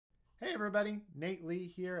Hey everybody, Nate Lee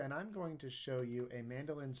here, and I'm going to show you a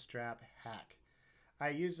mandolin strap hack.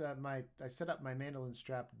 I set up my mandolin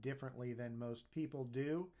strap differently than most people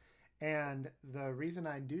do, and the reason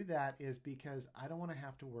I do that is because I don't want to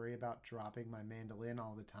have to worry about dropping my mandolin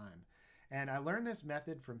all the time. And I learned this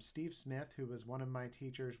method from Steve Smith, who was one of my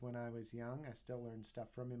teachers when I was young. I still learn stuff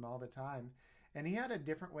from him all the time. And he had a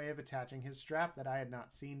different way of attaching his strap that I had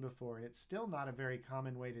not seen before. And it's still not a very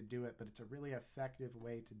common way to do it, but it's a really effective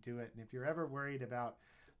way to do it. And if you're ever worried about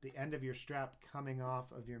the end of your strap coming off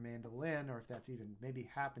of your mandolin, or if that's even maybe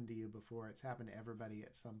happened to you before, it's happened to everybody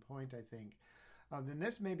at some point, I think, then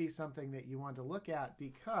this may be something that you want to look at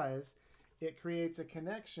because it creates a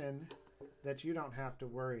connection that you don't have to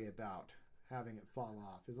worry about having it fall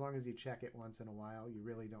off. As long as you check it once in a while, you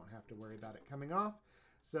really don't have to worry about it coming off.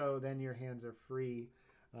 So then your hands are free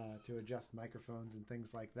to adjust microphones and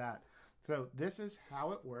things like that. So this is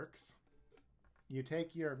how it works. You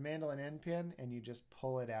take your mandolin end pin and you just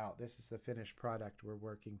pull it out. This is the finished product we're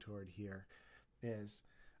working toward here, is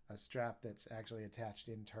a strap that's actually attached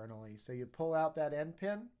internally. So you pull out that end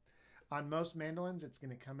pin. On most mandolins, it's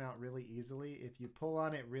going to come out really easily. If you pull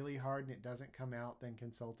on it really hard and it doesn't come out, then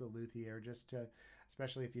consult a luthier,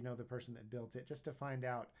 especially if you know the person that built it, just to find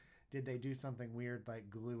out, did they do something weird like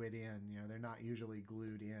glue it in? You know, they're not usually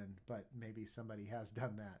glued in, but maybe somebody has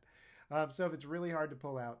done that. So if it's really hard to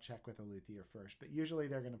pull out, check with a luthier first. But usually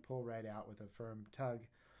they're going to pull right out with a firm tug.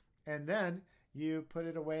 And then you put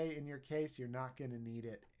it away in your case. You're not going to need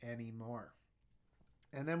it anymore.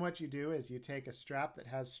 And then what you do is you take a strap that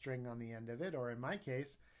has string on the end of it, or in my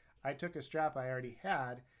case, I took a strap I already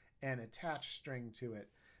had and attached string to it.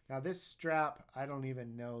 Now this strap, I don't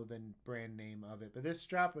even know the brand name of it, but this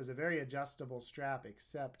strap was a very adjustable strap,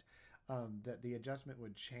 except that the adjustment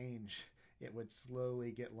would change. It would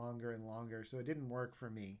slowly get longer and longer, so it didn't work for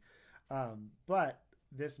me. But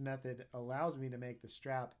this method allows me to make the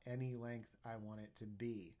strap any length I want it to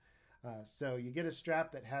be. So you get a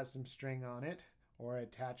strap that has some string on it, or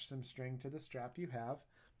attach some string to the strap you have,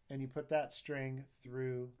 and you put that string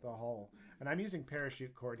through the hole. And I'm using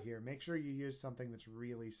parachute cord here. Make sure you use something that's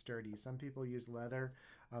really sturdy. Some people use leather,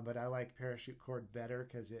 but I like parachute cord better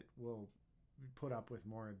because it will put up with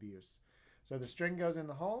more abuse. So the string goes in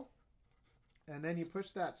the hole, and then you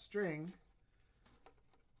push that string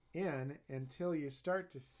in until you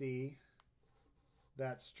start to see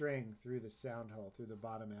that string through the sound hole, through the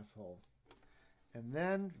bottom F hole. And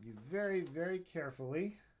then you very, very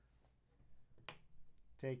carefully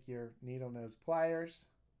take your needle nose pliers,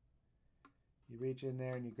 you reach in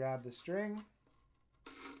there and you grab the string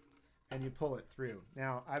and you pull it through.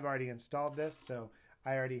 Now, I've already installed this, so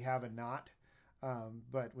I already have a knot.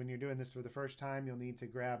 But when you're doing this for the first time, you'll need to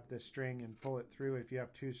grab the string and pull it through. If you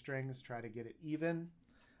have two strings, try to get it even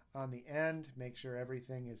on the end. Make sure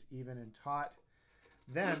everything is even and taut.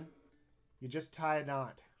 Then you just tie a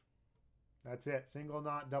knot. That's it. Single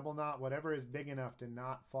knot, double knot, whatever is big enough to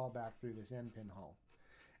not fall back through this end pin hole.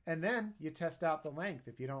 And then you test out the length.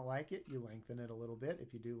 If you don't like it, you lengthen it a little bit.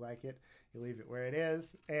 If you do like it, you leave it where it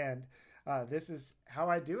is. And this is how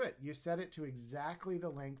I do it. You set it to exactly the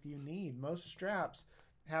length you need. Most straps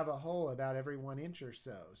have a hole about every 1 inch or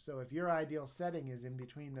so. So if your ideal setting is in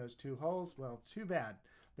between those two holes, well, too bad.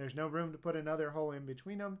 There's no room to put another hole in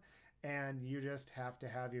between them, and you just have to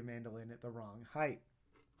have your mandolin at the wrong height.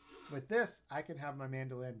 With this, I can have my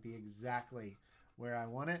mandolin be exactly where I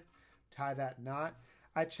want it. Tie that knot.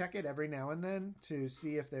 I check it every now and then to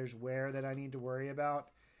see if there's wear that I need to worry about.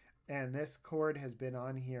 And this cord has been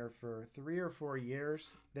on here for 3 or 4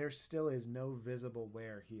 years. There still is no visible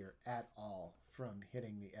wear here at all from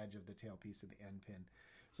hitting the edge of the tailpiece of the end pin.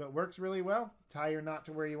 So it works really well. Tie your knot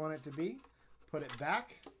to where you want it to be. Put it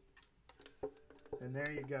back. And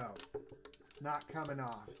there you go. Not coming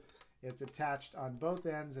off. It's attached on both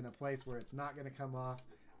ends in a place where it's not going to come off.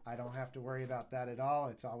 I don't have to worry about that at all.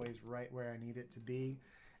 It's always right where I need it to be.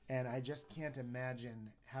 And I just can't imagine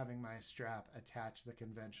having my strap attached the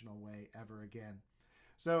conventional way ever again.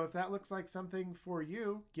 So if that looks like something for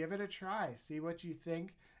you, give it a try. See what you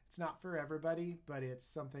think. It's not for everybody, but it's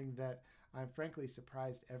something that I'm frankly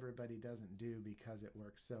surprised everybody doesn't do because it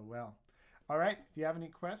works so well. All right, if you have any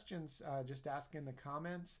questions, just ask in the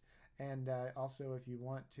comments. And also, if you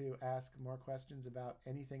want to ask more questions about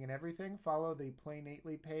anything and everything, follow the Play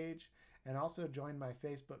Nately page, and also join my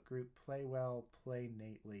Facebook group, Play Well, Play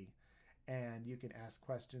Nately. And you can ask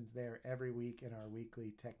questions there every week in our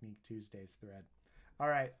weekly Technique Tuesdays thread. All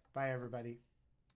right, bye everybody.